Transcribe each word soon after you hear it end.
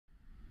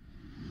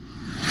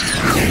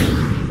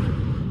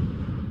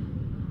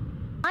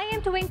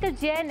I'm Twinkle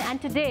Jain, and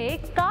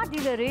today Car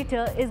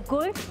Dealerator is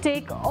going to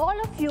take all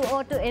of you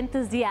auto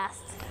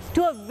enthusiasts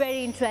to a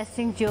very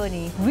interesting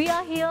journey. We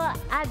are here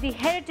at the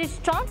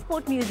Heritage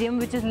Transport Museum,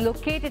 which is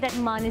located at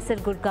Manesar,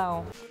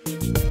 Gurgaon.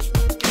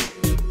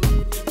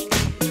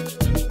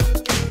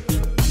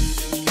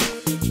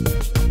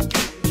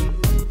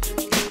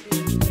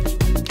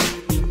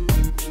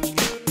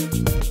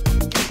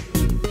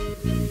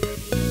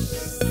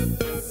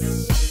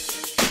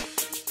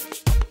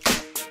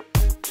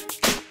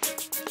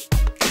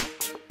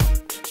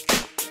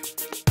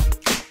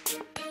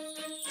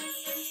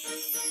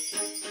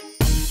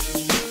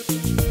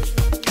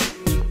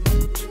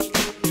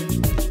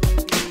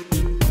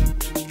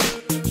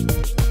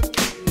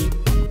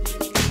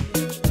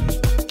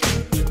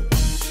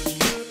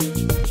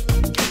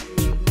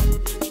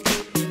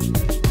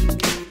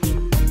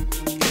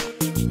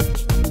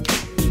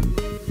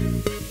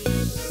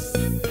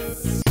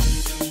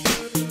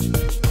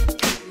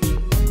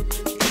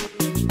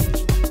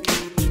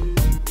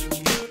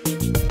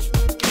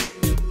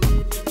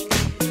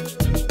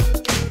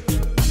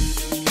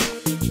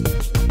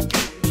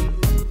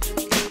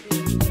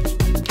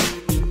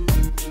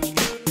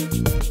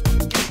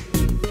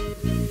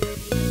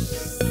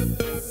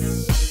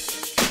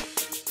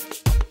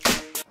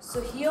 So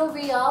here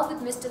we are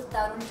with Mr.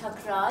 Tarun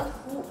Thakral,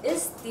 who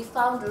is the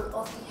founder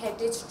of the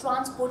Heritage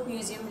Transport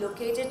Museum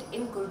located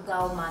in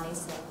Gurgaon,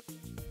 Manesar.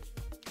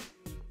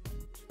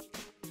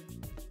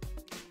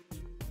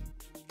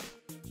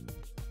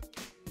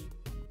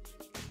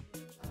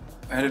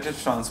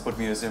 Heritage Transport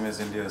Museum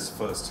is India's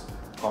first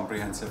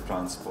comprehensive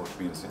transport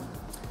museum.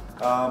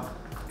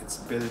 It's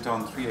built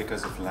on 3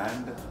 acres of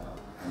land,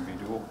 and we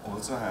do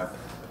also have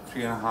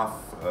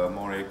 3.5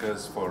 more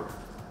acres for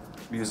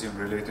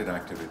museum-related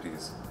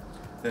activities.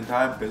 The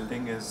entire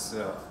building is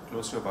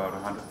close to about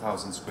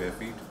 100,000 square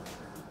feet,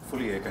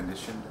 fully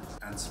air-conditioned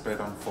and spread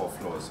on 4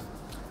 floors.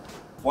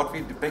 What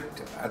we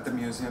depict at the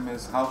museum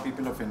is how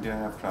people of India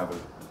have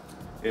traveled.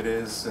 It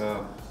is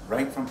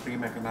right from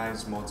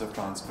pre-mechanized modes of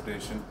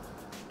transportation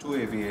to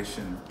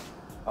aviation.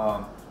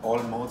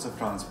 All modes of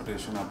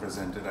transportation are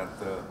presented at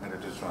the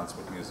Heritage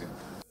Transport Museum.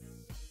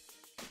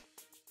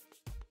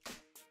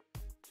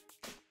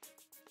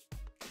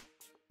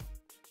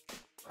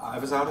 I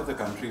was out of the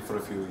country for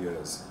a few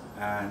years,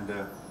 and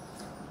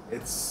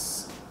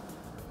it's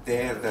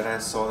there that I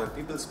saw that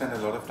people spend a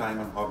lot of time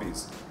on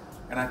hobbies,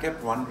 and I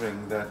kept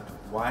wondering that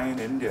why in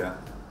India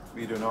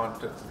we do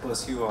not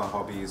pursue our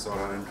hobbies or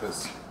our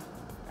interests.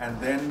 And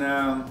then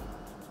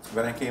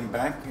when I came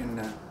back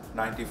in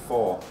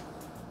 '94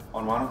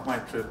 on one of my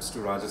trips to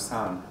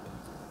Rajasthan,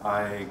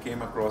 I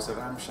came across a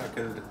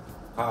ramshackled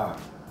car,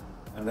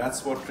 and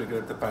that's what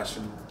triggered the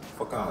passion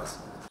for cars.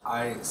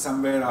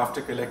 Somewhere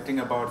after collecting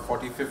about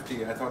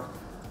 40-50, I thought,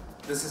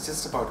 this is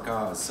just about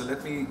cars, so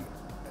let me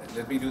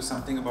do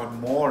something about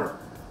more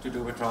to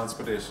do with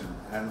transportation.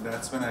 And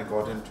that's when I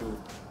got into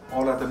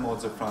all other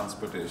modes of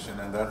transportation,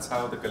 and that's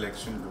how the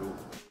collection grew.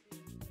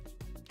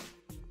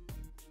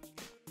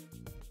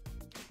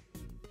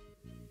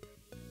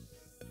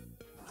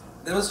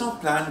 There was no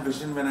planned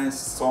vision when I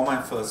saw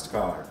my first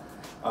car.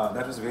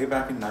 That was way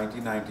back in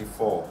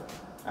 1994,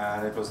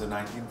 and it was a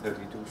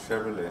 1932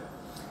 Chevrolet.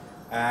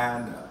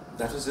 And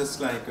that was just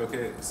like,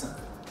 okay,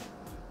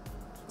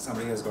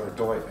 somebody has got a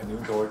toy, a new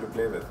toy to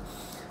play with.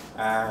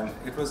 And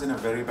it was in a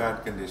very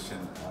bad condition.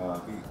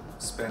 We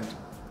spent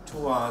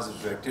 2 hours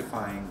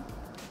rectifying,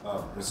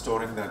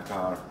 restoring that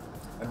car.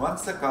 And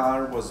once the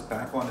car was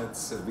back on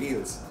its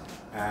wheels,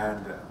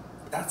 and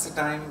that's the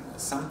time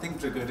something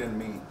triggered in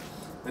me,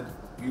 that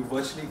you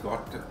virtually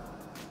got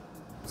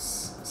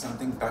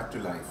something back to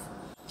life.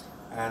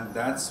 And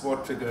that's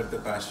what triggered the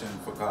passion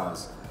for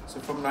cars. So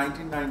from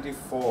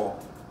 1994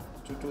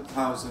 to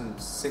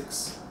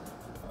 2006,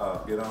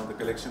 the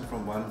collection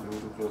from 1 grew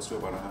to close to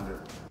about 100.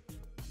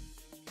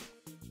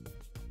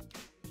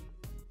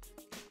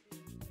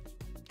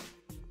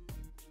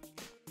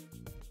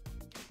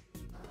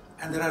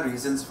 And there are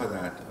reasons for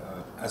that,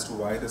 as to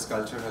why this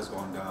culture has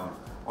gone down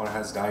or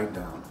has died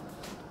down.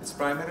 It's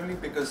primarily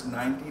because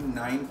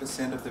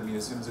 99% of the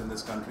museums in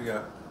this country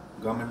are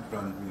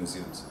government-run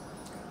museums.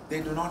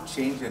 They do not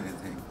change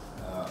anything.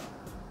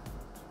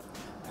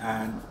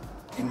 And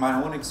in my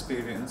own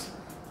experience,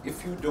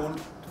 if you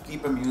don't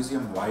keep a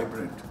museum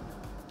vibrant,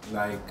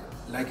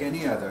 like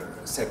any other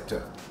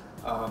sector,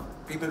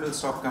 people will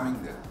stop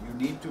coming there. You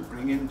need to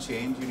bring in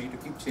change, you need to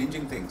keep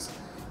changing things.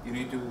 You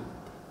need to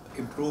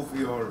improve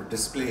your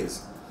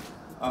displays.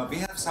 We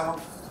have some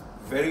of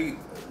very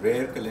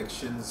rare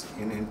collections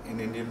in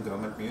Indian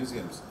government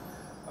museums,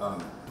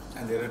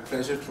 and they're a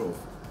treasure trove.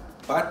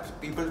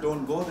 But people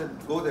don't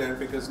go there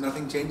because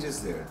nothing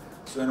changes there.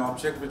 So an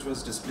object which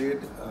was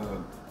displayed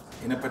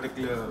in a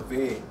particular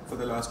way for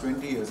the last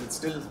 20 years, it's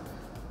still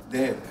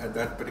there at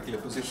that particular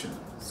position.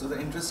 So the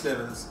interest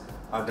levels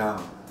are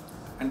down.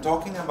 And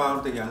talking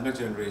about the younger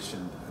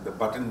generation, the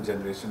button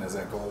generation as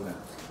I call them,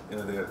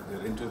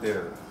 they're into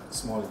their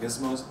small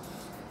gizmos.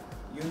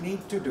 You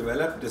need to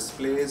develop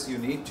displays, you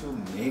need to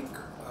make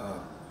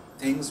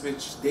things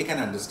which they can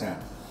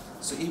understand.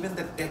 So even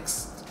the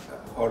text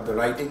or the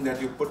writing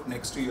that you put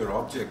next to your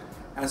object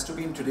has to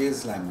be in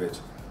today's language.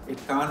 It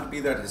can't be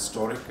that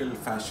historical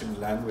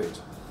fashion language.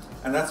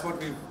 And that's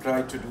what we've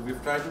tried to do.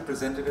 We've tried to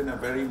present it in a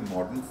very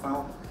modern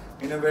form,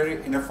 in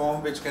a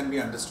form which can be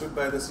understood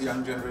by this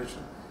young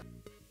generation.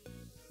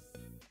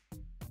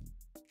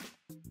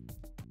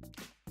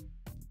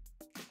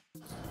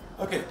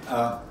 Okay,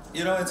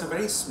 it's a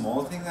very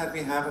small thing that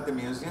we have at the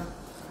museum,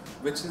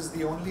 which is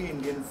the only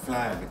Indian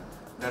flag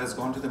that has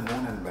gone to the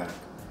moon and back.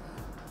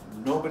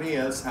 Nobody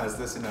else has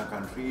this in our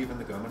country, even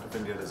the government of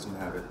India doesn't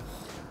have it.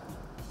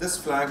 This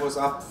flag was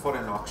up for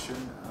an auction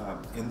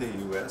in the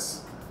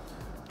US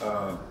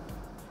about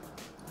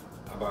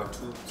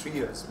 2-3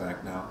 years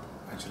back now,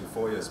 actually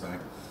 4 years back.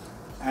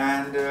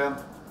 And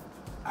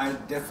I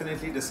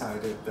definitely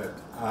decided that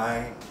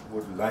I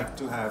would like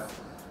to have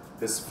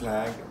this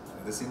flag,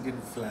 this Indian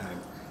flag,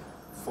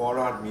 for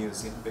our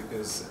museum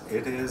because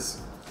it is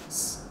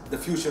the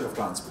future of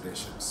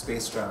transportation.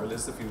 Space travel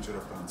is the future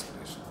of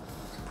transportation.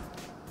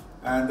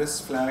 And this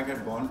flag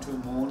had gone to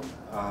moon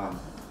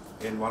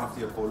in one of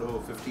the Apollo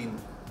 15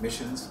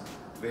 missions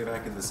way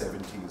back in the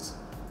 70s.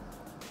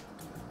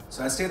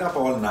 So I stayed up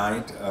all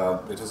night.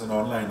 It was an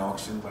online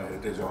auction by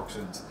Heritage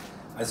Auctions.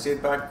 I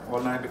stayed back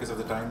all night because of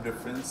the time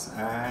difference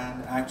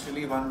and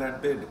actually won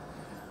that bid.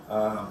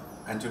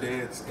 And today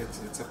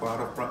it's a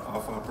part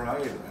of our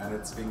pride, and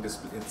it's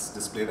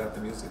displayed at the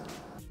museum.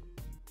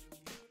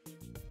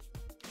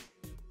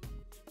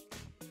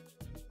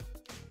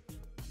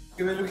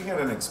 We're looking at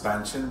an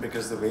expansion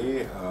because the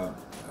way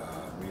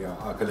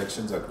our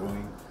collections are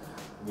growing,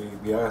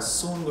 we are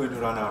soon going to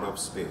run out of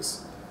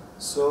space.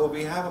 So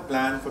we have a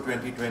plan for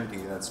 2020,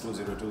 that's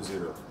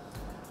 2020,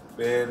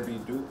 where we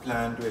do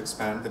plan to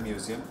expand the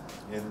museum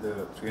in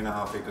the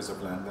 3.5 acres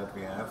of land that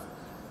we have,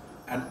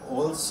 and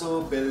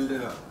also build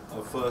a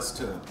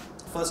first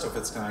of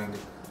its kind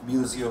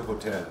museum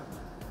hotel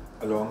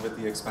along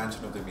with the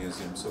expansion of the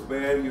museum. So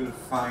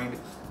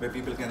where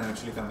people can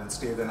actually come and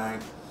stay the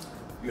night.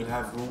 You'll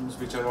have rooms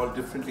which are all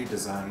differently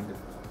designed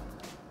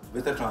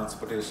with a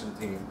transportation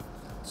theme,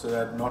 so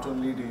that not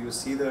only do you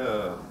see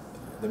the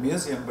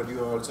museum, but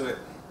you also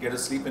get to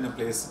sleep in a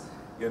place,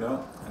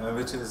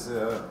 which is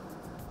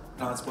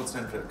transport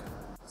centric.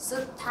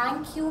 So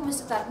thank you,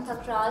 Mr. Tarun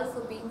Thakral,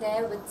 for being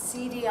there with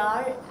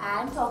CDR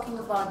and talking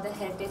about the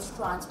Heritage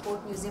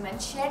Transport Museum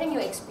and sharing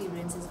your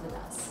experiences with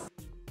us.